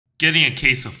getting a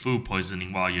case of food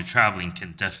poisoning while you're traveling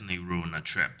can definitely ruin a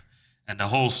trip. And the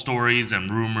whole stories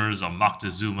and rumors of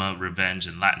Moctezuma revenge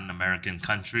in Latin American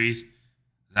countries,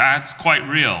 that's quite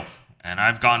real, and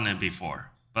I've gotten it before.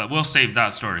 But we'll save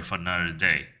that story for another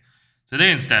day.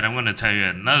 Today, instead, I'm going to tell you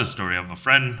another story of a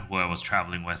friend who I was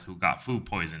traveling with who got food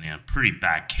poisoning, and a pretty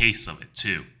bad case of it,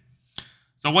 too.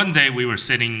 So one day we were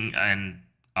sitting in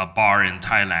a bar in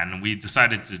Thailand, and we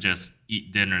decided to just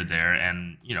eat dinner there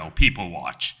and, people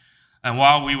watch. And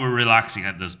while we were relaxing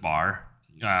at this bar,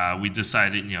 we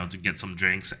decided, to get some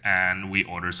drinks and we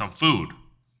ordered some food.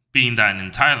 Being that in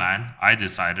Thailand, I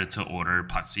decided to order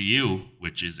pad see ew,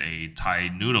 which is a Thai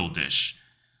noodle dish.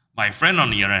 My friend, on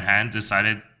the other hand,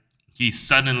 decided he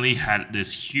suddenly had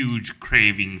this huge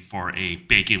craving for a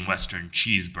bacon western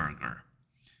cheeseburger.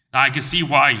 Now, I could see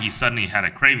why he suddenly had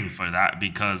a craving for that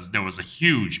because there was a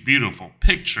huge, beautiful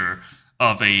picture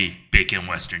of a bacon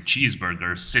western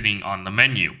cheeseburger sitting on the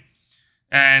menu.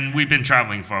 And we've been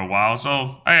traveling for a while,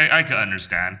 so I could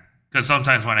understand. Because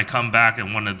sometimes when I come back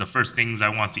and one of the first things I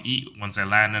want to eat once I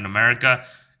land in America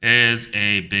is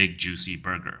a big, juicy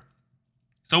burger.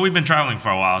 So we've been traveling for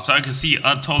a while, so I could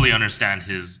totally understand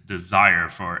his desire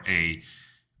for a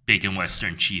bacon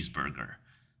western cheeseburger.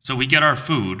 So we get our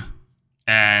food,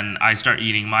 and I start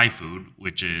eating my food,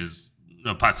 which is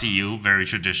the pad see ew, very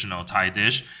traditional Thai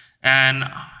dish. And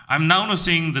I'm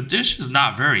noticing the dish is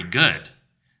not very good.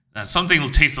 Something will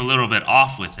taste a little bit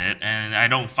off with it, and I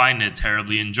don't find it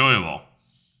terribly enjoyable.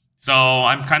 So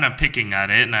I'm kind of picking at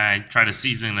it, and I try to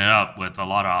season it up with a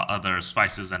lot of other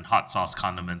spices and hot sauce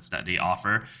condiments that they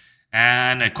offer.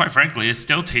 And quite frankly, it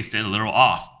still tasted a little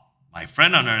off. My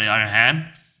friend, on the other hand,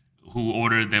 who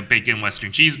ordered the bacon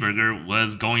western cheeseburger,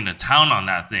 was going to town on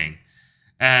that thing.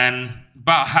 And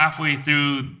about halfway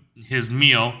through his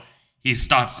meal, he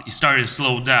started to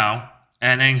slow down.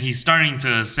 And then he's starting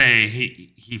to say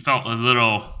he felt a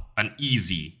little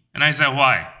uneasy. And I said,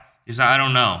 why? He said, I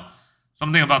don't know.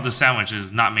 Something about the sandwich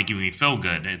is not making me feel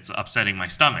good. It's upsetting my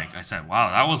stomach. I said,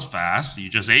 wow, that was fast. You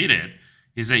just ate it.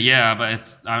 He said, yeah,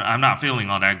 but I'm not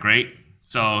feeling all that great.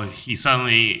 So he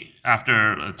suddenly,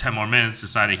 after 10 more minutes,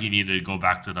 decided he needed to go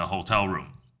back to the hotel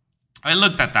room. I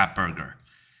looked at that burger.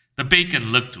 The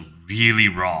bacon looked really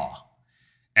raw.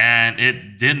 And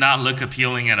it did not look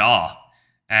appealing at all.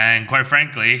 And quite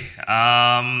frankly,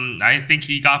 I think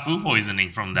he got food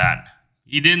poisoning from that.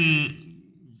 He didn't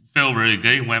feel really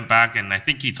good. He went back and I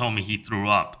think he told me he threw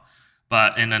up.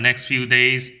 But in the next few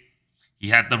days, he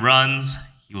had the runs,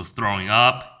 he was throwing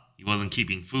up, he wasn't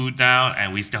keeping food down,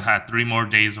 and we still had 3 more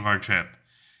days of our trip.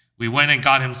 We went and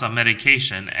got him some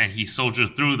medication and he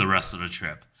soldiered through the rest of the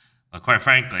trip. But quite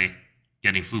frankly,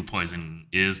 getting food poisoning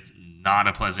is not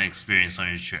a pleasant experience on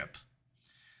your trip.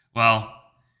 Well,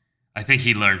 I think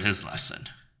he learned his lesson.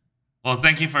 Well,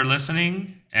 thank you for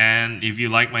listening. And if you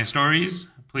like my stories,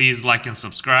 please like and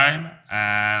subscribe.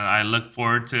 And I look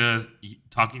forward to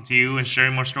talking to you and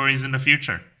sharing more stories in the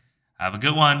future. Have a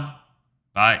good one.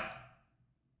 Bye.